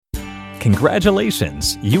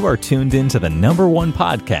Congratulations, you are tuned into the #1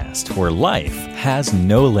 podcast where life has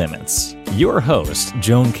no limits. Your host,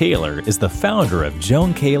 Joan Kaler, is the founder of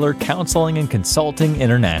Joan Kaler Counseling and Consulting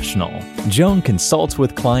International. Joan consults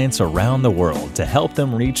with clients around the world to help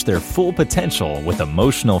them reach their full potential with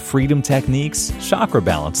emotional freedom techniques, chakra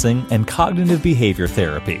balancing, and cognitive behavior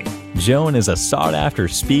therapy. Joan is a sought-after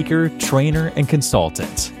speaker, trainer, and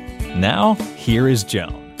consultant. Now, here is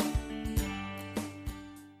Joan.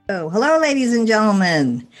 Hello, ladies and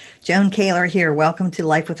gentlemen. Joan Kaler here. Welcome to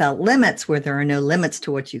Life Without Limits, where there are no limits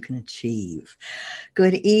to what you can achieve.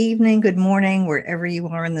 Good evening, good morning, wherever you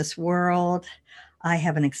are in this world. I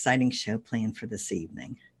have an exciting show planned for this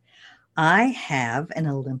evening. I have an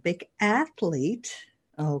Olympic athlete.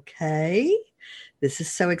 Okay. This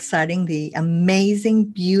is so exciting. The amazing,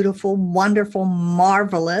 beautiful, wonderful,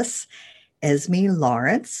 marvelous Esmie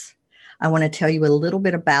Lawrence. I want to tell you a little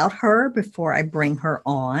bit about her before I bring her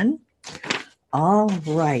on. All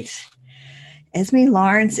right. Esmie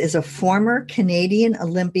Lawrence is a former Canadian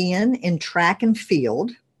Olympian in track and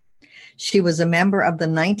field. She was a member of the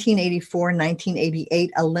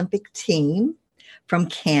 1984-1988 Olympic team from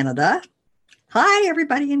Canada. Hi,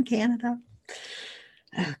 everybody in Canada.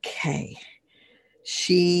 Okay.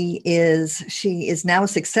 She is now a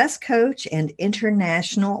success coach and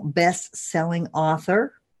international best-selling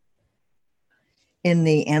author in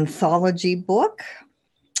the anthology book.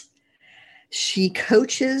 She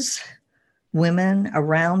coaches women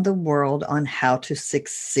around the world on how to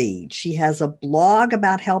succeed. She has a blog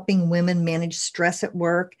about helping women manage stress at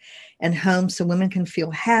work and home so women can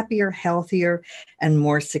feel happier, healthier, and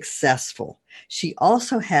more successful. She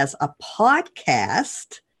also has a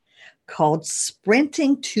podcast called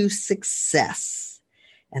Sprinting to Success.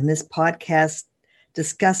 And this podcast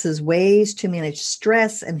discusses ways to manage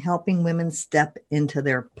stress and helping women step into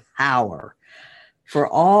their power. For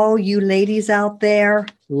all you ladies out there,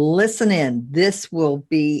 listen in. This will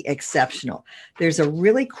be exceptional. There's a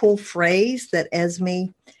really cool phrase that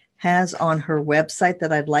Esmie has on her website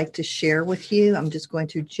that I'd like to share with you. I'm just going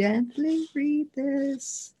to gently read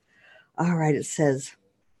this. All right, it says,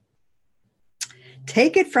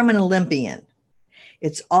 "Take it from an Olympian.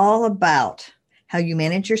 It's all about how you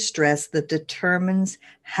manage your stress that determines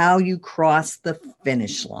how you cross the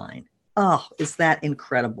finish line." Oh, is that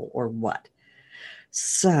incredible or what?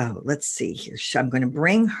 So let's see here. I'm going to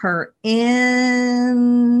bring her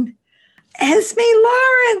in. Esmie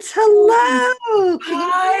Lawrence, hello.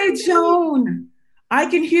 Hi, Joan. I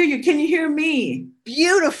can hear you. Can you hear me?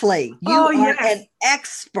 Beautifully. You are yes. an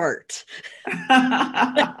expert.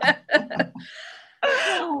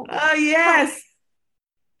 Oh, yes.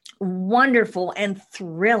 Wonderful and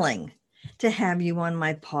thrilling to have you on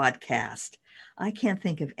my podcast. I can't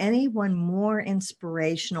think of anyone more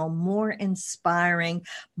inspirational, more inspiring,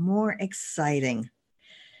 more exciting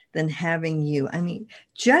than having you. I mean,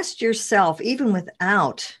 just yourself, even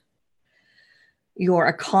without your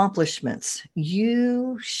accomplishments,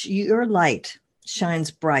 your light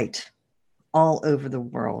shines bright all over the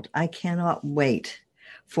world. I cannot wait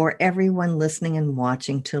for everyone listening and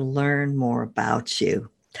watching to learn more about you.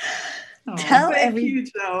 Oh, thank you,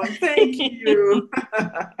 Joan. Thank you.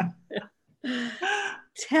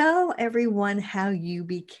 Tell everyone how you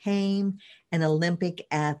became an Olympic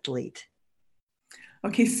athlete.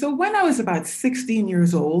 Okay, so when I was about 16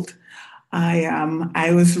 years old,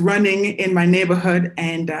 I was running in my neighborhood,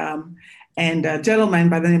 and a gentleman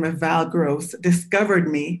by the name of Val Gross discovered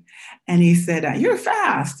me, and he said, "You're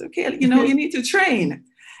fast. Okay, you need to train."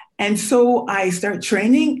 And so I started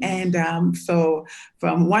training, and so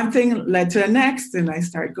from one thing led to the next, and I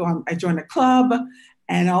joined a club,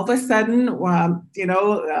 and all of a sudden,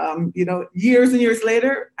 years and years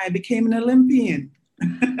later, I became an Olympian.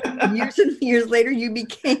 Years and years later, you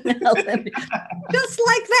became an Olympian. Just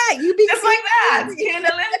like that, you became an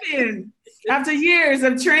Olympian after years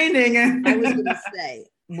of training. I was going to say,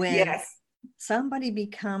 when somebody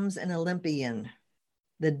becomes an Olympian,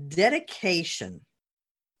 the dedication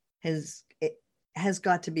has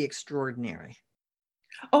got to be extraordinary.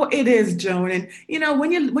 Oh, it is, Joan. And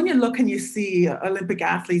when you look and you see Olympic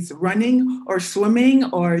athletes running or swimming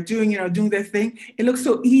or doing their thing, it looks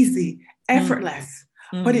so easy, effortless.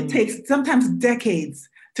 Mm-hmm. But it takes sometimes decades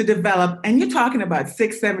to develop. And you're talking about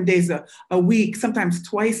 6-7 days a week, sometimes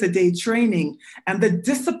twice a day training, and the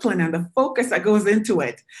discipline and the focus that goes into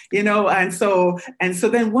it, and so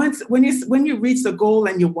then when you reach the goal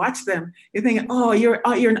and you watch them, you're thinking, oh, you're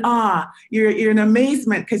in awe, you're in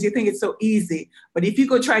amazement, because you think it's so easy. But if you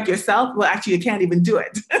go try it yourself, well, actually you can't even do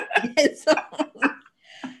it.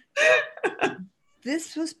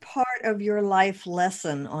 This was part of your life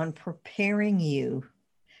lesson on preparing you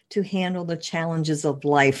to handle the challenges of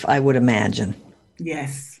life, I would imagine.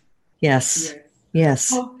 Yes. Yes.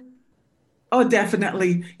 Yes. Oh,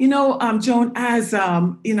 definitely. Joan, as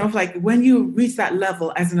like when you reach that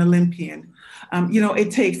level as an Olympian,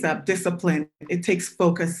 it takes up discipline, it takes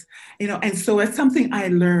focus, and so it's something I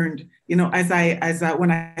learned, when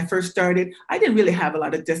I first started, I didn't really have a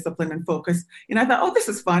lot of discipline and focus. I thought, oh, this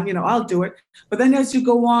is fun, I'll do it. But then as you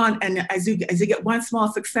go on and as you get one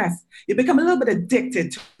small success, you become a little bit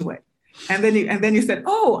addicted to it. And then you said,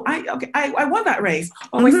 oh, I won that race.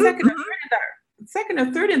 Oh, my second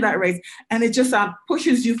or third in that race, and it just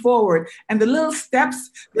pushes you forward. And the little steps,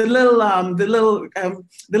 the little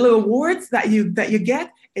awards that you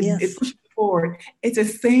get, it pushes you forward. It's the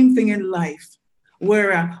same thing in life,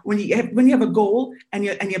 where when you have a goal and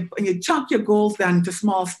you chunk your goals down into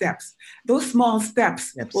small steps, those small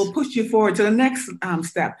steps will push you forward to the next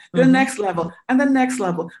step, to the next level, and the next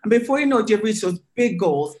level. And before you know it, you've reached those big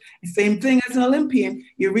goals. Same thing as an Olympian,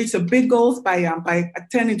 you reach the big goals by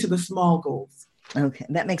attending to the small goals. Okay,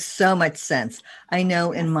 that makes so much sense. I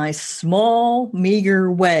know in my small,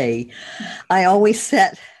 meager way, I always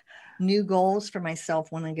set new goals for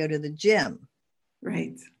myself when I go to the gym.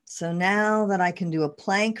 Right. So now that I can do a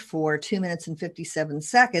plank for 2 minutes and 57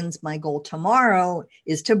 seconds, my goal tomorrow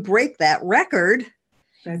is to break that record.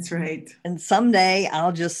 That's right. And someday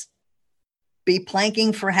I'll just be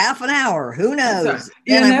planking for half an hour. Who knows?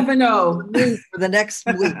 You never know. For the next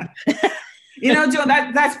week. Joan,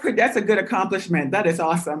 that's a good accomplishment. That is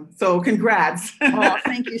awesome. So congrats. Oh,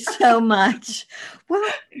 thank you so much. Well,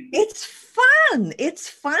 it's fun. It's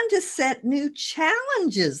fun to set new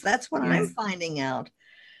challenges. That's what I'm finding out.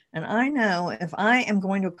 And I know if I am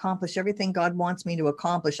going to accomplish everything God wants me to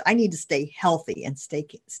accomplish, I need to stay healthy, and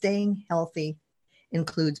staying healthy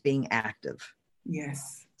includes being active.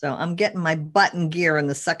 Yes. So I'm getting my butt in gear in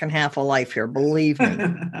the second half of life here, believe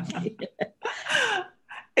me.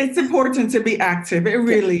 It's important to be active. It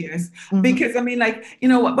really is. Mm-hmm. Because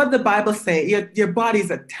what the Bible say, your body is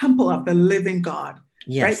a temple of the living God.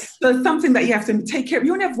 Yes. Right? So it's something that you have to take care of.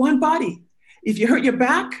 You only have one body. If you hurt your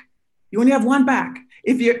back, you only have one back.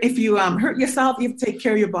 If you hurt yourself, you have to take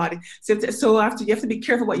care of your body. So after, you have to be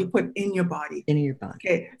careful what you put in your body. In your body.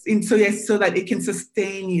 Okay. And so so that it can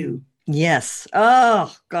sustain you. Yes.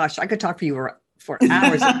 Oh gosh, I could talk for you for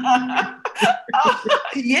hours.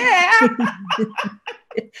 Yeah.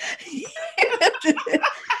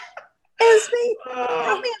 Esmie,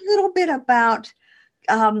 tell me a little bit about,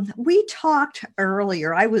 we talked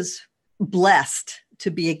earlier, I was blessed to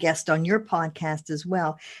be a guest on your podcast as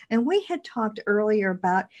well. And we had talked earlier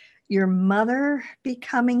about your mother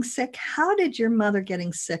becoming sick. How did your mother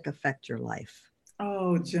getting sick affect your life?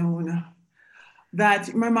 Oh, Joan,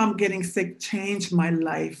 that my mom getting sick changed my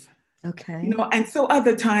life. Okay. And so at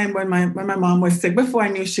the time when my mom was sick, before I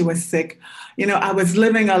knew she was sick, I was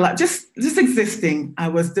living a lot, just existing. I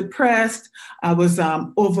was depressed. I was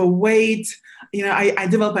overweight. I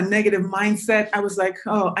developed a negative mindset. I was like,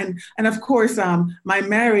 oh, and of course, my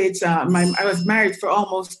marriage, I was married for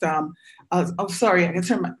almost, sorry,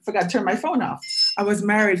 forgot to turn my phone off. I was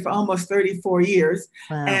married for almost 34 years.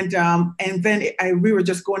 Wow. And then we were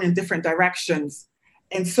just going in different directions.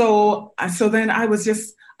 And so then I was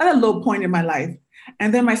just at a low point in my life.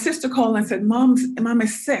 And then my sister called and said, Mom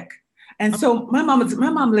is sick. And so my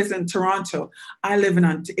mom lives in Toronto. I live in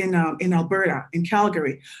Alberta, in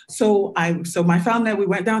Calgary. So my family, we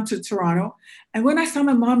went down to Toronto. And when I saw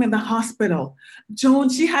my mom in the hospital, Joan,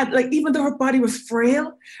 she had, even though her body was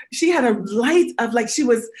frail, she had a light of she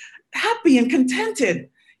was happy and contented.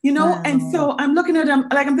 Wow. And so I'm looking at him,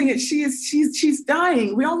 I'm thinking she's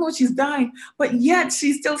dying. We all know she's dying, but yet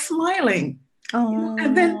she's still smiling. Oh.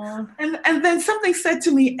 And then something said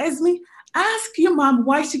to me, Esmie, ask your mom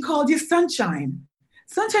why she called you Sunshine.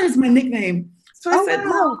 Sunshine is my nickname. So I said,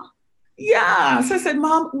 wow. Mom, yeah. So I said,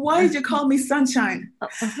 Mom, why did you call me Sunshine?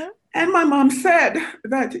 Uh-huh. And my mom said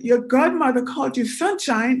that your godmother called you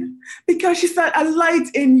Sunshine because she saw a light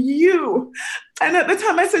in you. And at the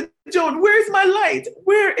time I said, Joan, where's my light?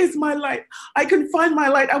 Where is my light? I couldn't find my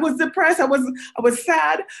light. I was depressed. I was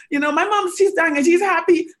sad. My mom, she's dying and she's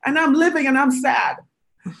happy and I'm living and I'm sad.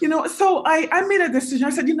 So I made a decision. I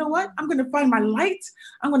said, you know what? I'm going to find my light.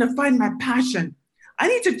 I'm going to find my passion. I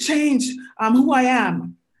need to change who I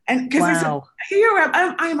am. And because I said, here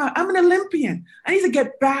I'm an Olympian. I need to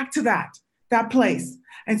get back to that place.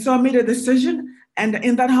 And so I made a decision. And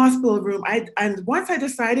in that hospital room, and once I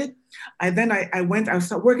decided, I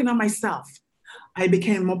started working on myself. I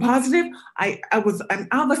became more positive. And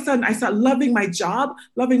all of a sudden I started loving my job,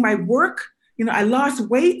 loving my work. I lost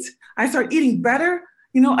weight. I started eating better.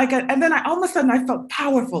 And then all of a sudden I felt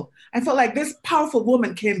powerful. I felt like this powerful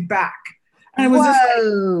woman came back. And it was just like,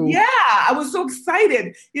 Whoa. yeah, I was so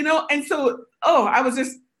excited, and so, I was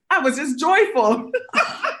just joyful.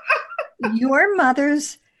 Your mother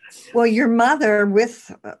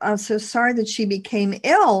I'm so sorry that she became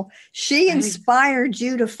ill. She inspired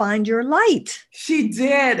you to find your light. She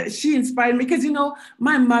did. She inspired me because,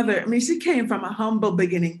 my mother, she came from a humble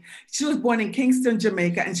beginning. She was born in Kingston,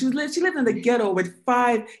 Jamaica, and she lived in the ghetto with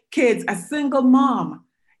 5 kids, a single mom,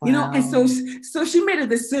 Wow. and so she made a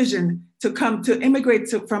decision to immigrate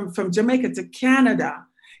from Jamaica to Canada,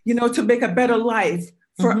 to make a better life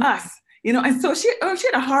for us, and so she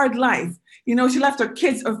had a hard life. She left her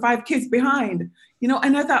 5 kids behind,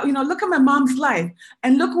 and I thought, look at my mom's life,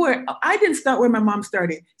 and look where I didn't start where my mom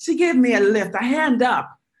started. She gave me a lift, a hand up,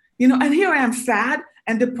 and here I am sad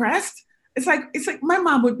and depressed. It's like my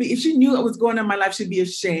mom would be, if she knew what was going on in my life, she'd be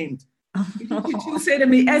ashamed. She would say to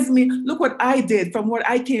me, Esmie, look what I did from what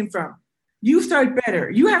I came from. You start better.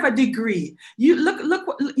 You have a degree. You look,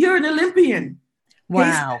 you're an Olympian.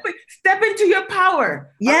 Wow. Hey, step into your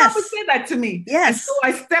power. Yes. My mom would say that to me. Yes. And so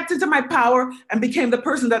I stepped into my power and became the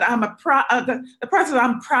person that I'm the person that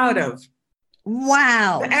I'm proud of.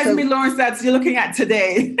 Wow. The Esmie Lawrence that you're looking at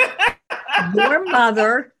today. Your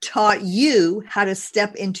mother taught you how to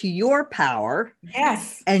step into your power.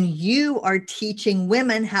 Yes. And you are teaching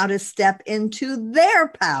women how to step into their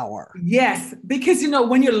power. Yes. Because,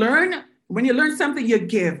 when you learn something, you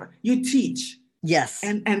give, you teach. Yes.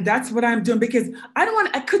 And that's what I'm doing, because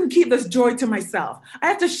I couldn't keep this joy to myself. I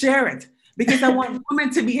have to share it because I want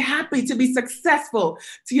women to be happy, to be successful,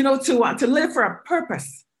 to live for a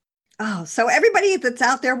purpose. Oh, so everybody that's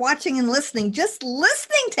out there watching and listening, just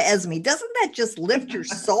listening to Esmie, doesn't that just lift your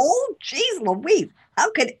soul? Jeez Louise, how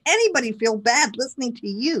could anybody feel bad listening to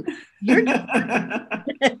you? You're lifting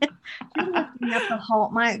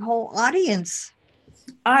up my whole audience.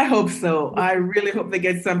 I hope so. I really hope they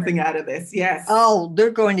get something out of this. Yes. Oh, they're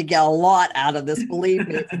going to get a lot out of this. Believe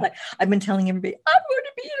me. It's like, I've been telling everybody, I'm going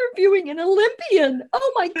to be interviewing an Olympian.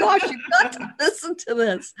 Oh my gosh, you've got to listen to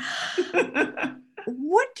this.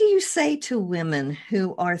 What do you say to women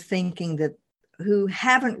who are thinking who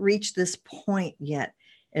haven't reached this point yet,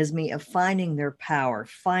 Esmie, of finding their power,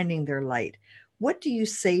 finding their light? What do you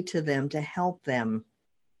say to them to help them?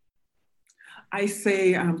 I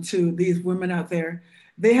say to these women out there,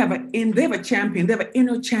 they have a champion. They have an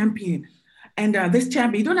inner champion, and this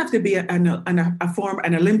champion, you don't have to be an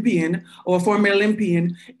Olympian or a former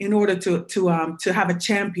Olympian in order to have a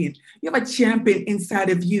champion. You have a champion inside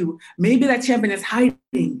of you. Maybe that champion is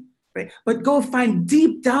hiding, right? But go find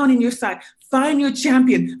deep down in your side. Find your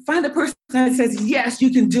champion. Find the person that says, "Yes,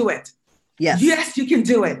 you can do it." Yes. Yes, you can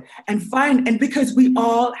do it. And because we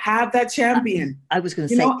all have that champion. I was going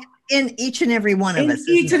to say, in each and every one of us.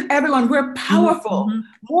 Each and every one, we're powerful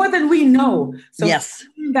more than we know. So yes.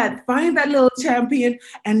 Find that little champion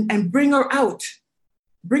and bring her out.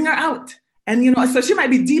 Bring her out. And, so she might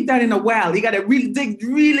be deep down in a well. You got to really dig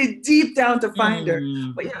really deep down to find her.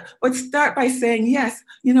 But start by saying, yes,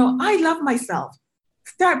 I love myself.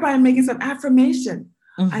 Start by making some affirmation.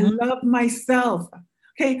 I love myself.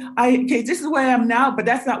 Okay, this is where I am now, but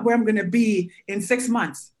that's not where I'm going to be in 6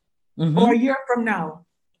 months or a year from now.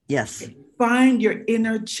 Yes. Find your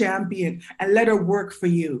inner champion and let her work for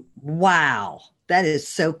you. Wow. That is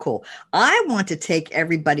so cool. I want to take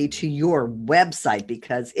everybody to your website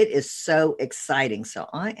because it is so exciting. So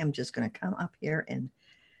I am just going to come up here and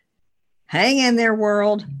hang in there,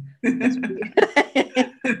 world. We're going to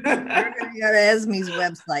go to Esmie's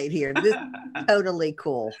website here. This is totally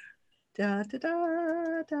cool. Da, da,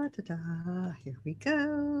 da, da, da, da. Here we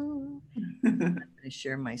go. I'm going to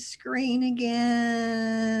share my screen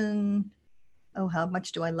again. Oh, how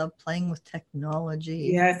much do I love playing with technology?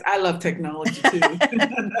 Yes, I love technology too.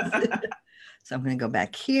 So I'm going to go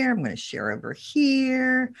back here. I'm going to share over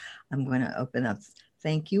here. I'm going to open up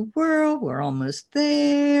Thank You World. We're almost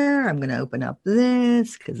there. I'm going to open up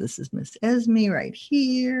this because this is Miss Esmie right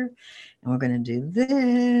here. And we're going to do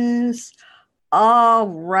this. All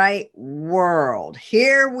right, world.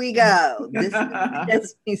 Here we go.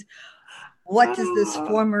 This is what does this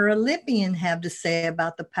former Olympian have to say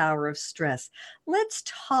about the power of stress? Let's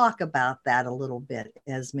talk about that a little bit,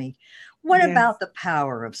 Esmie. What about the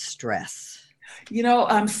power of stress?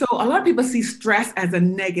 So a lot of people see stress as a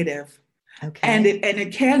negative. Okay. And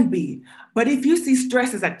it can be. But if you see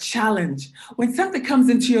stress as a challenge, when something comes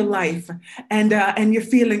into your life and you're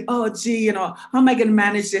feeling, oh, gee, how am I going to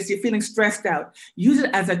manage this? You're feeling stressed out. Use it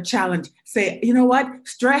as a challenge. Say, you know what?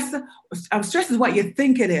 Stress is what you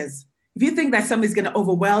think it is. If you think that somebody's going to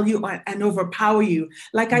overwhelm you and overpower you,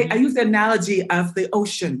 like I use the analogy of the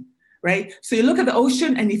ocean, right? So you look at the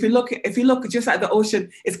ocean, and if you look just at the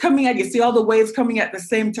ocean, it's coming at you. See all the waves coming at the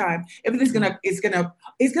same time. Everything's gonna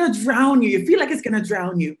drown you. You feel like it's gonna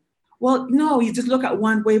drown you. Well, no, you just look at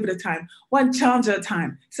one wave at a time, one challenge at a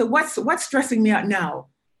time. So what's stressing me out now?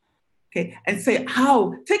 Okay, and say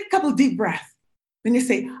take a couple deep breaths. Then you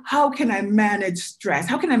say, how can I manage stress?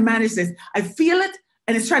 How can I manage this? I feel it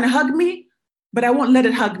and it's trying to hug me, but I won't let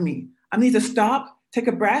it hug me. I need to stop, take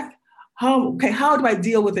a breath. How do I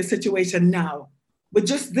deal with the situation now? With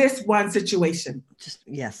just this one situation.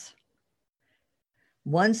 Yes.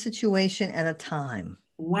 One situation at a time.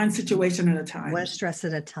 One situation at a time. One stress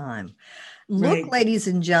at a time. Look, ladies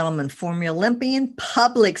and gentlemen, former Olympian,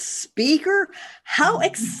 public speaker. How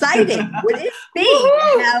exciting would it be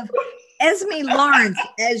to have Esmie Lawrence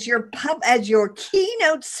as your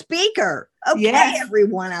keynote speaker? Okay, yes.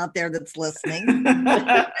 Everyone out there that's listening.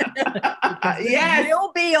 Yes.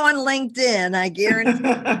 You'll be on LinkedIn, I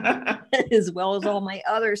guarantee, as well as all my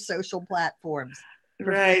other social platforms.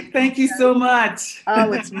 Right. Thank you so much.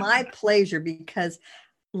 Oh, it's my pleasure, because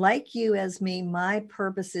like you, Esmie, my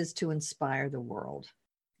purpose is to inspire the world.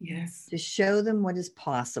 Yes. To show them what is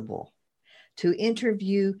possible. To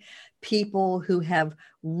interview people who have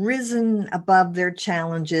risen above their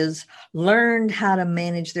challenges, learned how to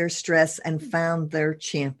manage their stress, and found their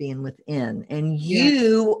champion within. And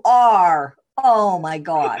you are, oh my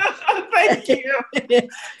God. Thank you.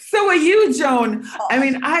 So are you, Joan. I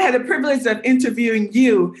mean, I had the privilege of interviewing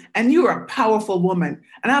you, and you are a powerful woman.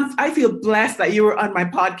 And I feel blessed that you were on my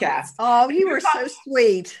podcast. Oh, you were so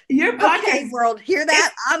sweet. Your podcast, okay, world, hear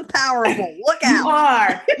that? I'm powerful. Look out. You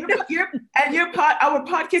are. Our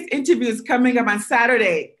podcast interview is coming up on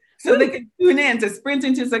Saturday. So they can tune in to Sprint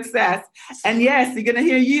into Success. And yes, you're going to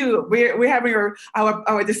hear you. We're having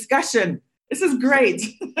our discussion. This is great.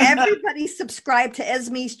 Everybody subscribe to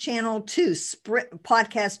Esmie's channel too,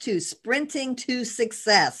 podcast too, Sprinting to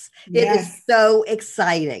Success. Yes. It is so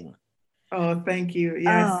exciting. Oh, thank you.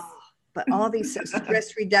 Yes. Oh, but all these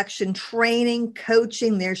stress reduction training,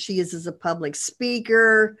 coaching, there she is as a public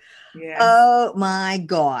speaker. Yes. Oh my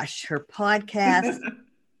gosh, her podcast.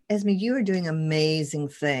 Esmie, you are doing amazing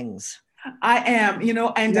things. I am,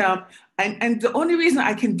 and the only reason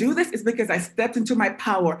I can do this is because I stepped into my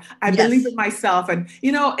power. I believe in myself. And,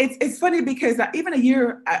 it's funny because even a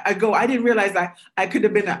year ago, I didn't realize I could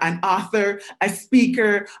have been an author, a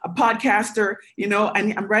speaker, a podcaster, and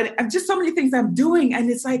I'm writing. I'm just so many things I'm doing. And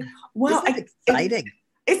it's like, wow. It's exciting.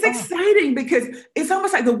 It's exciting because it's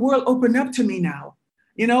almost like the world opened up to me now,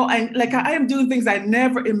 and like I am doing things I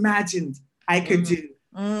never imagined I could do.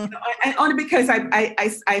 And only because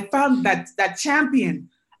I found that champion,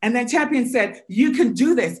 and that champion said, you can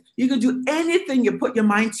do this. You can do anything you put your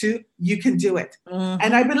mind to, you can do it.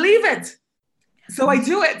 And I believe it. So I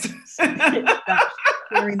do it.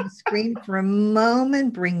 Sharing the screen for a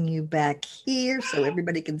moment, bring you back here so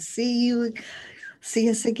everybody can see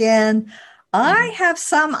us again. I have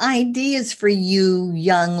some ideas for you,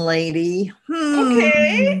 young lady.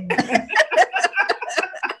 Okay.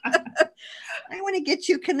 I want to get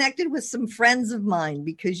you connected with some friends of mine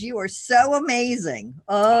because you are so amazing.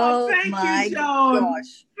 Oh, my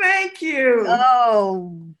gosh. Thank you.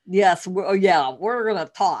 Oh, yes. We're going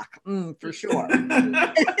to talk for sure. Woohoo!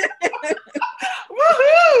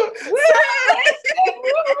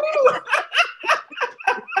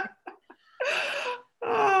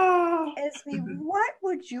 Oh. Esmie, what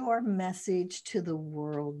would your message to the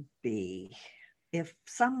world be? If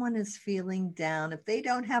someone is feeling down, if they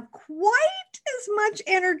don't have quite as much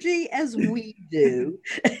energy as we do,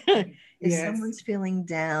 if someone's feeling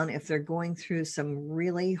down, if they're going through some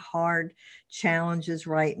really hard challenges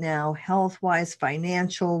right now, health-wise,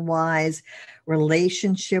 financial-wise,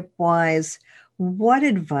 relationship-wise, what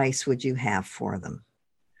advice would you have for them?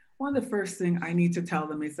 One of the first things I need to tell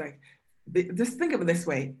them is like, just think of it this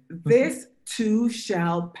way. This too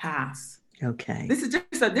shall pass. Okay. This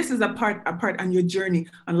is a part on your journey,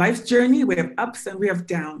 on life's journey. We have ups and we have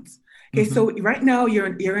downs. Okay, so right now you're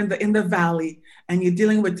in the valley and you're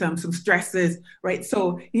dealing with some stresses, right?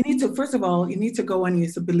 So you need to, first of all, you need to go and you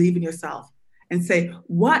need to believe in yourself and say,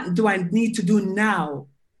 what do I need to do now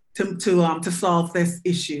to solve this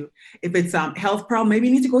issue? If it's health problem, maybe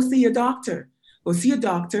you need to go see your doctor. Go see a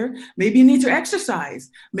doctor. Maybe you need to exercise.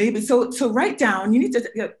 Maybe so write down. You need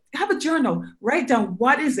to have a journal. Write down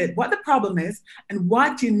what is it, what the problem is, and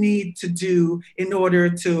what you need to do in order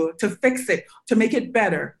to fix it, to make it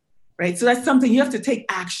better, right? So that's something you have to take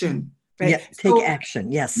action, right? Yeah, take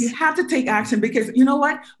action. Yes, you have to take action because you know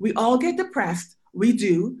what? We all get depressed. We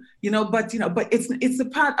do, but it's the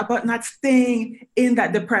part about not staying in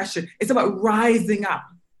that depression. It's about rising up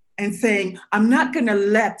and saying, I'm not going to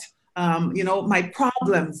let, my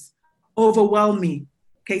problems overwhelm me.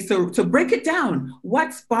 Okay, so to break it down,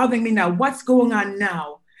 what's bothering me now? What's going on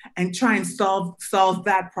now? And try and solve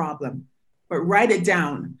that problem. But write it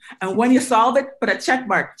down. And when you solve it, put a check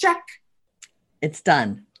mark. Check. It's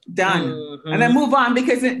done. Done. Mm-hmm. And then move on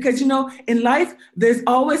because in life there's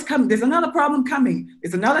another problem coming.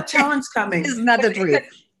 There's another challenge coming. It's not the truth.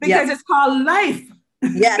 Because it's called life.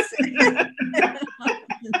 Yes.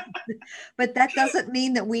 But that doesn't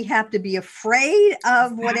mean that we have to be afraid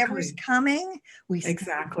of whatever's coming. We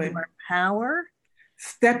step into our power.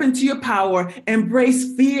 Step into your power.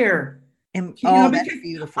 Embrace fear. And that's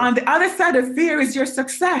beautiful. On the other side of fear is your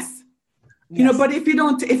success. Yes. But if you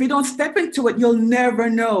don't step into it, you'll never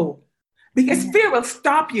know, because fear will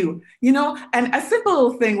stop you, and a simple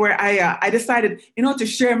little thing where I decided, to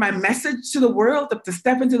share my message to the world, to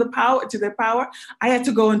step into their power. I had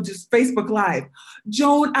to go and do Facebook Live.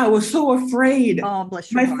 Joan, I was so afraid. Oh,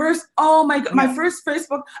 bless your heart. My first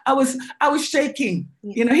Facebook, I was shaking,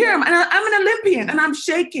 here I'm an Olympian and I'm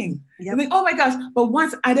shaking. Yep. I think, oh my gosh. But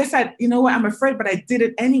once I decided, I'm afraid, but I did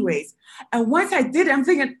it anyways. And once I did it, I'm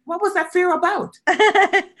thinking, what was that fear about?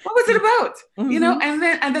 What was it about? Mm-hmm.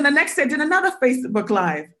 And then the next day I did another Facebook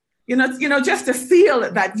Live, just to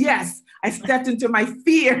seal that, yes, I stepped into my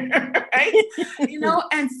fear, right?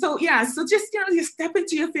 And so just, you step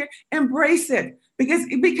into your fear, embrace it, because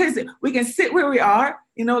we can sit where we are,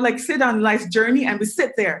 like sit on life's journey, and we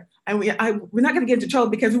sit there and we're not going to get into trouble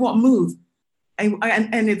because we won't move. And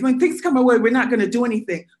when things come our way, we're not going to do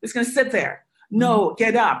anything. We're just going to sit there. No,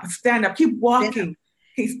 get up, stand up, keep walking.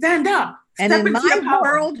 Okay, stand up. And in my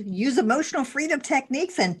world, use emotional freedom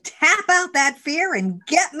techniques and tap out that fear and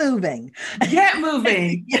get moving. Get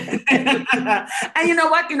moving. And you know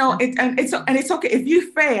what? It's okay if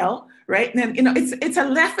you fail, right? Then it's a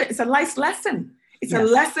lesson. It's a life lesson. It's a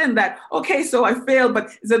lesson that, okay, so I failed,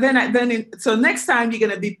 but so next time you're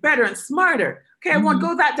going to be better and smarter. Okay, I won't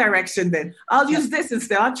go that direction then. I'll use this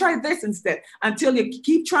instead. I'll try this instead, until you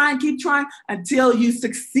keep trying until you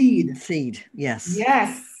succeed. Yes.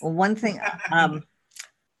 Yes. Well, one thing,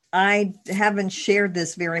 I haven't shared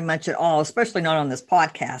this very much at all, especially not on this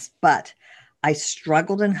podcast, but I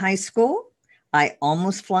struggled in high school. I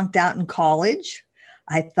almost flunked out in college.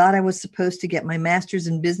 I thought I was supposed to get my master's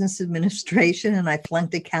in business administration, and I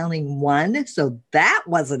flunked accounting 1. So that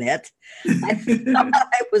wasn't it. I thought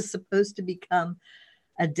I was supposed to become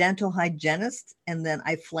a dental hygienist, and then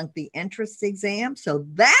I flunked the entrance exam. So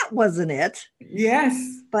that wasn't it. Yes.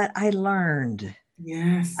 But I learned.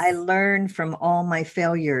 Yes. I learned from all my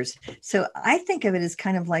failures. So I think of it as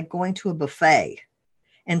kind of like going to a buffet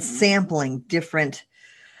and sampling different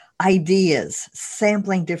ideas,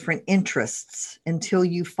 sampling different interests until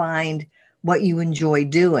you find what you enjoy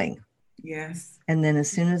doing. Yes. And then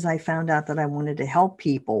as soon as I found out that I wanted to help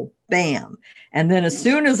people, bam. And then as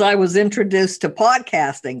soon as I was introduced to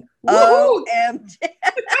podcasting, OMG.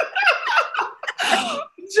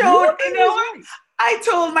 Joan, I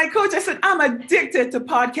told my coach, I said, I'm addicted to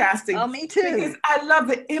podcasting. Oh, me too. Because I love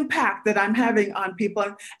the impact that I'm having on people.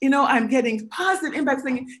 I'm getting positive impacts.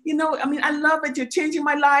 I love it. You're changing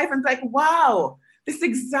my life. And it's like, wow, this is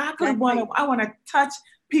exactly what I want to touch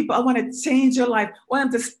people. I want to change your life. I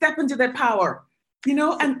want them to step into their power, and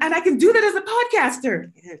I can do that as a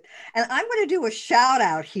podcaster. And I'm going to do a shout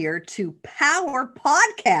out here to Power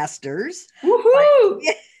Podcasters. Woohoo!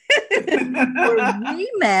 Where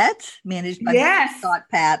we met, managed by Scott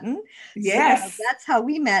Patton. Yes. So that's how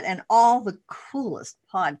we met. And all the coolest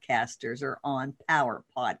podcasters are on Power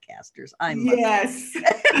Podcasters. Yes.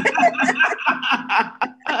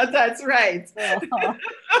 That's right.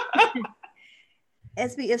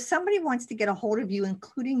 Esmie, if somebody wants to get a hold of you,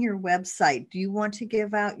 including your website, do you want to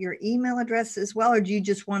give out your email address as well, or do you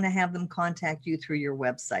just want to have them contact you through your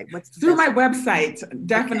website? Through my website,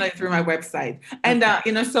 definitely through my website. And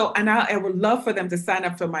I would love for them to sign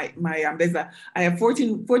up for I have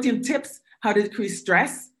 14 tips how to decrease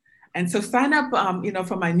stress. And so sign up,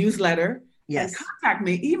 for my newsletter. Yes. And contact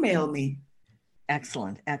me, email me.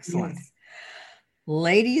 Excellent. Yes.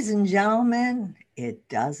 Ladies and gentlemen, it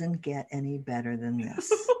doesn't get any better than this.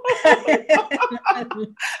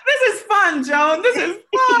 This is fun, Joan. This is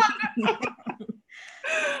fun.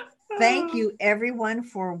 Thank you, everyone,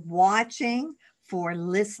 for watching, for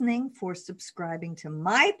listening, for subscribing to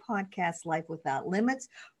my podcast, Life Without Limits,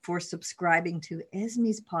 for subscribing to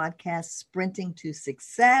Esmie's podcast, Sprinting to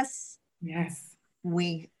Success. Yes.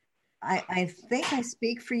 I think I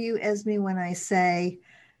speak for you, Esmie, when I say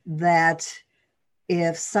that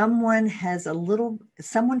if someone feels a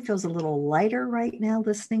little lighter right now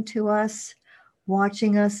listening to us,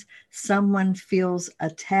 watching us, someone feels a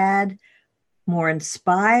tad more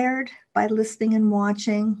inspired by listening and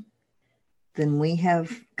watching, then we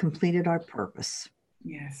have completed our purpose.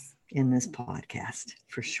 Yes. In this podcast,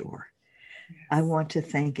 for sure. Yes. I want to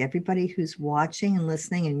thank everybody who's watching and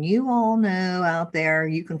listening. And you all know out there,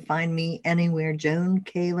 you can find me anywhere. Joan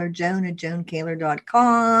Kaler, Joan at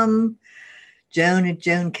joankaler.com. Joan at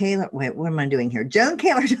Joan Kaler. Wait, what am I doing here?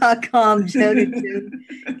 joankaler.com. Joan at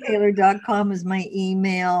joankaler.com is my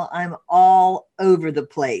email. I'm all over the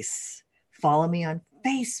place. Follow me on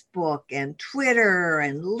Facebook and Twitter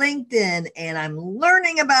and LinkedIn, and I'm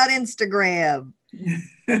learning about Instagram.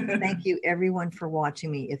 Thank you, everyone, for watching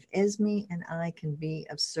me. If Esmie and I can be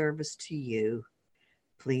of service to you,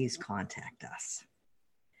 please contact us.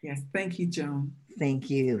 Yes, thank you, Joan. Thank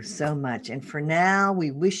you so much. And for now,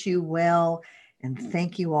 we wish you well, and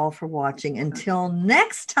thank you all for watching. Until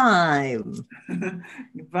next time.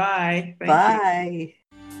 Goodbye. Bye.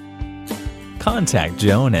 Contact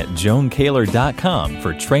Joan at joankaler.com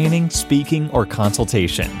for training, speaking, or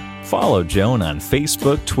consultation. Follow Joan on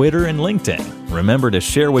Facebook, Twitter, and LinkedIn. Remember to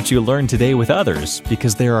share what you learned today with others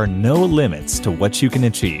because there are no limits to what you can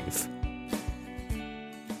achieve.